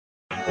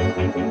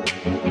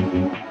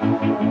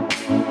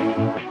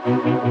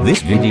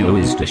This video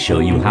is to show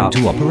you how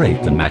to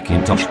operate the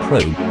Mackintosh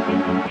probe.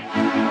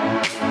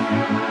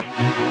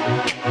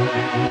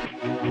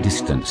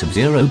 Distance of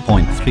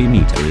 0.3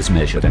 meter is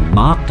measured and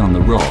marked on the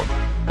rod.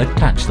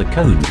 Attach the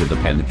cone to the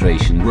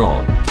penetration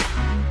rod.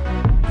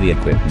 The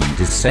equipment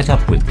is set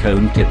up with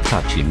cone tip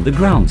touching the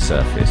ground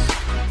surface.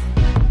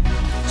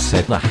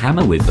 Set the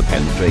hammer with the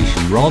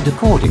penetration rod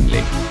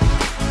accordingly.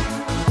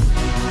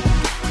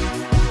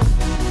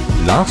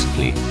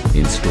 Lastly,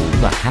 install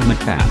the hammer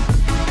cam.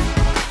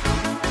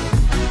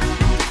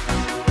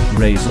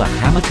 Raise the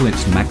hammer to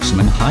its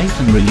maximum height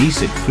and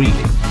release it freely.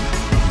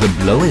 The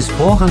blow is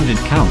 400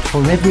 count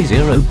for every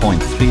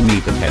 0.3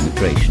 meter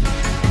penetration.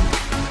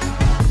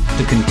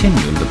 To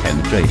continue the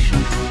penetration,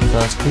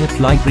 firstly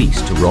apply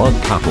grease to rod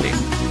coupling.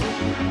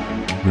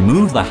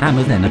 Remove the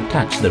hammer, then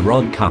attach the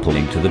rod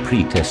coupling to the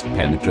pre-test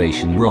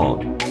penetration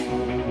rod.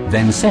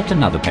 Then set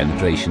another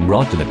penetration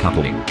rod to the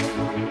coupling.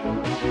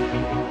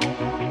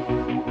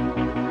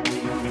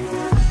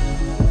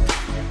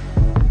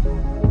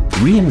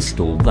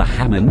 Reinstall the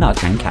hammer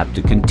nut and cap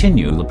to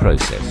continue the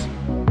process.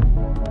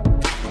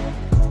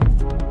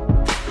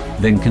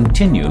 Then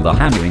continue the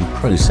hammering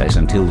process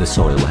until the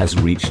soil has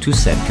reached to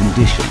set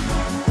condition.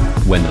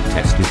 When the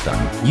test is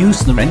done,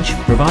 use the wrench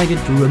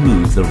provided to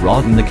remove the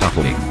rod and the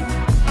coupling.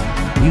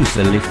 Use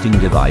the lifting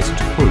device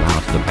to pull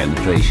out the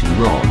penetration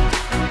rod.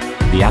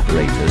 The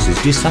apparatus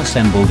is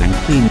disassembled and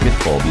cleaned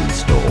before being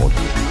stored.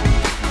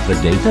 The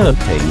data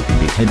obtained can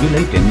be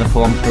tabulated in the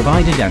form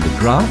provided and a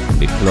graph can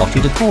be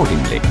plotted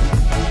accordingly.